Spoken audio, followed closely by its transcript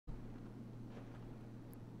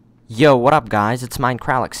Yo, what up guys, it's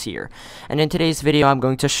Minecraft here, and in today's video I'm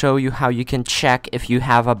going to show you how you can check if you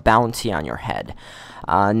have a bounty on your head.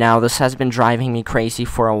 Now this has been driving me crazy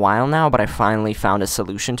for a while now, but I finally found a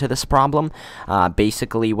solution to this problem.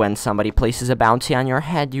 Basically, when somebody places a bounty on your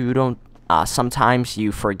head, sometimes you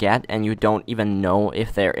forget and you don't even know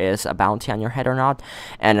if there is a bounty on your head or not,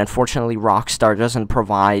 and unfortunately Rockstar doesn't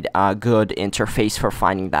provide a good interface for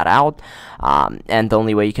finding that out, and the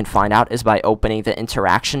only way you can find out is by opening the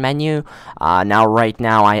interaction menu. Right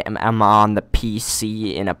now I am on the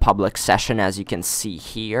PC in a public session, as you can see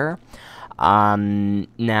here.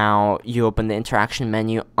 Now you open the interaction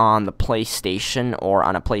menu on the PlayStation or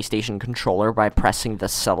on a PlayStation controller by pressing the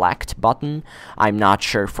select button. I'm not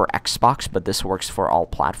sure for Xbox, but this works for all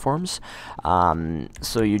platforms.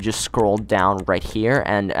 So you just scroll down right here,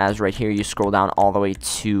 and as right here you scroll down all the way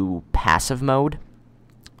to passive mode.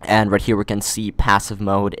 And right here we can see passive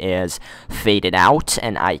mode is faded out,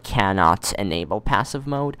 and I cannot enable passive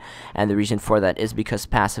mode. And the reason for that is because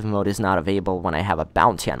passive mode is not available when I have a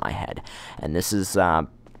bounty on my head. And this is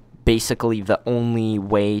basically the only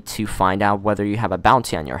way to find out whether you have a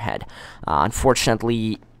bounty on your head.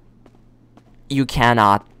 Unfortunately, you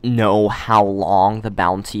cannot know how long the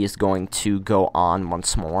bounty is going to go on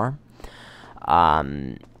once more.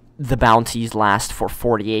 The bounties last for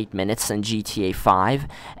 48 minutes in GTA 5,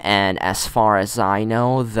 and as far as I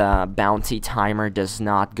know, the bounty timer does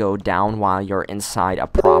not go down while you're inside a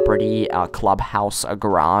property, a clubhouse, a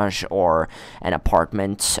garage, or an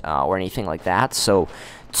apartment, or anything like that. So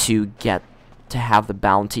to have the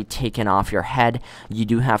bounty taken off your head, you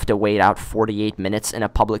do have to wait out 48 minutes in a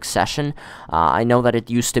public session. I know that it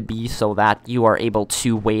used to be so that you are able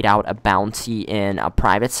to wait out a bounty in a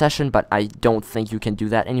private session, but I don't think you can do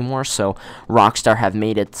that anymore. So Rockstar have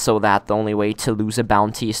made it so that the only way to lose a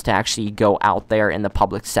bounty is to actually go out there in the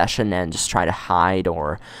public session and just try to hide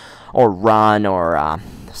or run or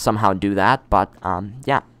somehow do that. But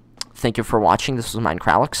yeah, thank you for watching. This was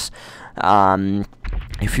Minecraft.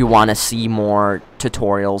 If you want to see more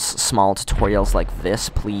tutorials, small tutorials like this,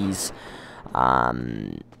 please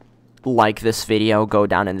like this video, go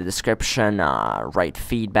down in the description, write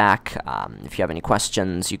feedback. If you have any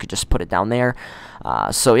questions, you could just put it down there.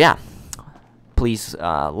 So yeah, please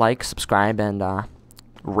like, subscribe, and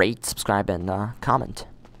rate, subscribe, and comment.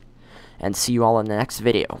 And see you all in the next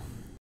video.